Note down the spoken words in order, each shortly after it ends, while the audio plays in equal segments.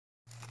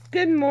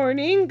Good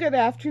morning, good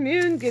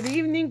afternoon, good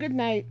evening, good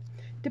night.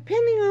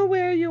 Depending on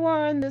where you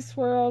are in this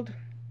world,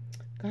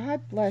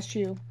 God bless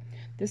you.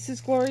 This is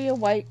Gloria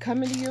White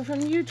coming to you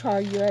from Utah,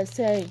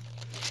 USA.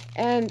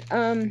 And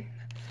I'm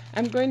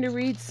going to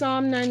read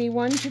Psalm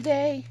 91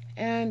 today.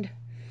 And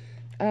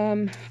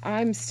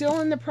I'm still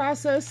in the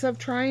process of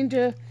trying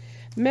to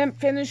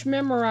finish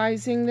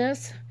memorizing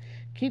this.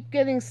 Keep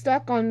getting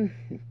stuck on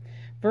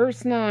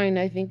verse 9,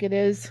 I think it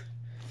is.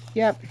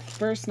 Yep,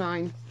 verse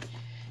 9.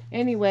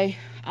 Anyway,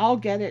 I'll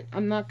get it.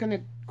 I'm not going to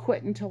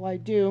quit until I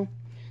do.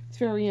 It's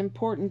very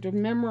important to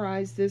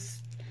memorize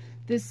this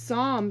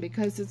psalm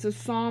because it's a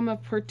psalm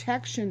of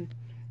protection.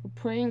 We're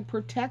praying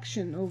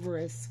protection over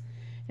us.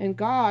 And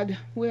God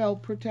will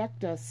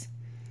protect us.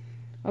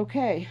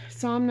 Okay,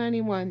 Psalm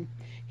 91.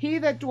 He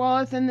that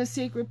dwelleth in the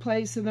secret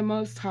place of the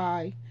Most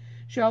High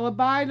shall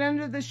abide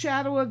under the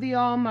shadow of the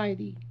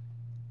Almighty.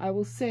 I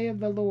will say of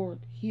the Lord,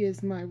 He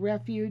is my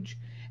refuge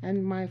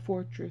and my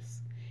fortress.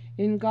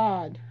 In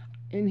God,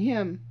 in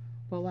Him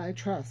will I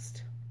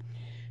trust.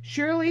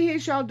 Surely He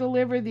shall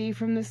deliver thee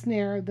from the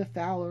snare of the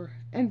fowler,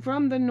 and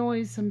from the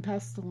noisome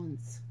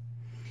pestilence.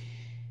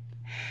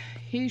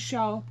 He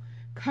shall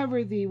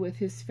cover thee with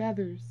His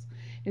feathers,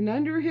 and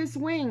under His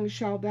wings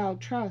shalt thou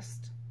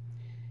trust.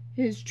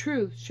 His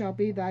truth shall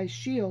be thy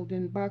shield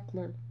and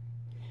buckler.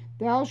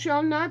 Thou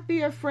shalt not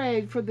be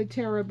afraid for the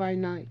terror by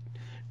night,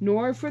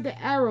 nor for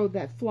the arrow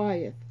that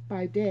flieth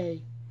by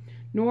day,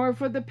 nor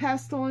for the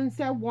pestilence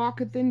that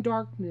walketh in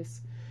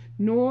darkness,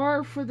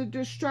 nor for the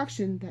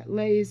destruction that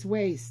lays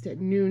waste at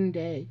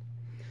noonday.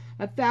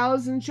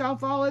 1,000 shall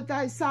fall at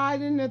thy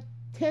side, and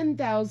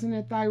 10,000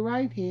 at thy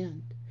right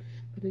hand,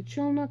 but it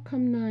shall not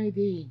come nigh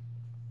thee.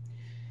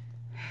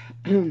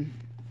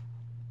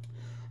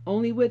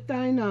 Only with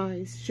thine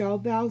eyes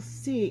shalt thou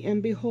see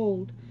and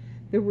behold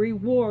the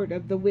reward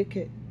of the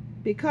wicked,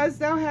 because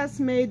thou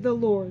hast made the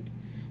Lord,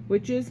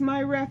 which is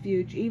my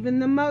refuge, even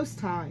the Most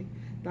High,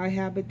 thy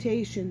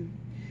habitation.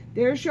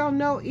 There shall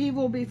no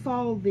evil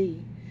befall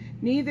thee,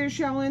 neither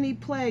shall any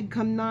plague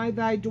come nigh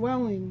thy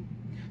dwelling.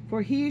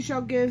 For He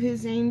shall give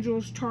His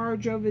angels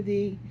charge over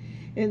thee,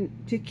 and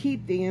to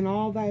keep thee in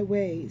all thy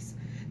ways.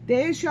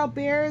 They shall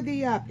bear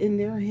thee up in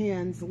their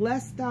hands,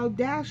 lest thou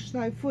dash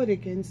thy foot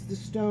against the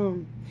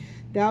stone.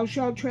 Thou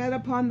shalt tread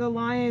upon the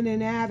lion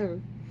and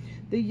adder.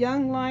 The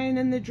young lion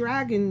and the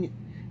dragon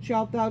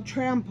shalt thou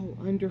trample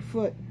under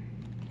foot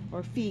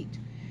or feet,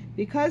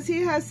 because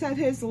He has set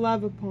His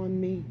love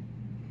upon me.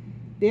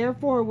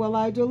 Therefore will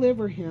I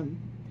deliver him.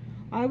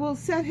 I will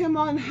set him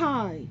on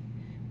high,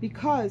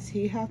 because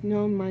he hath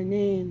known my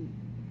name.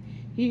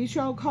 He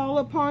shall call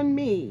upon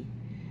me,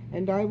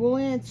 and I will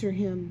answer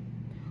him.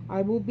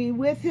 I will be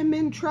with him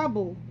in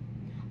trouble.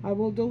 I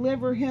will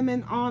deliver him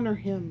and honor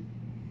him.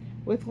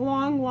 With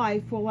long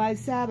life will I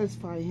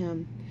satisfy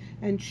him,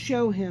 and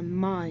show him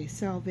my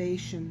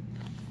salvation.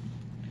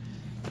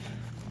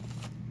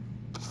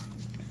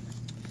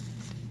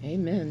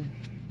 Amen.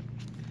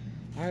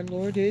 Our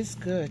Lord is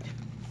good.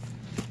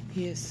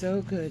 He is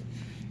so good.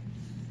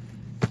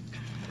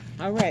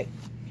 All right.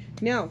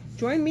 Now,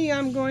 join me.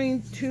 I'm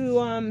going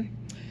to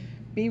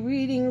be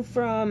reading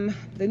from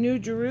the New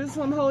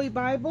Jerusalem Holy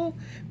Bible,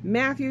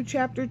 Matthew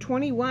chapter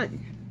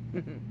 21.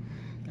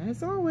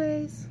 As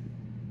always,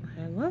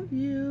 I love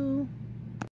you.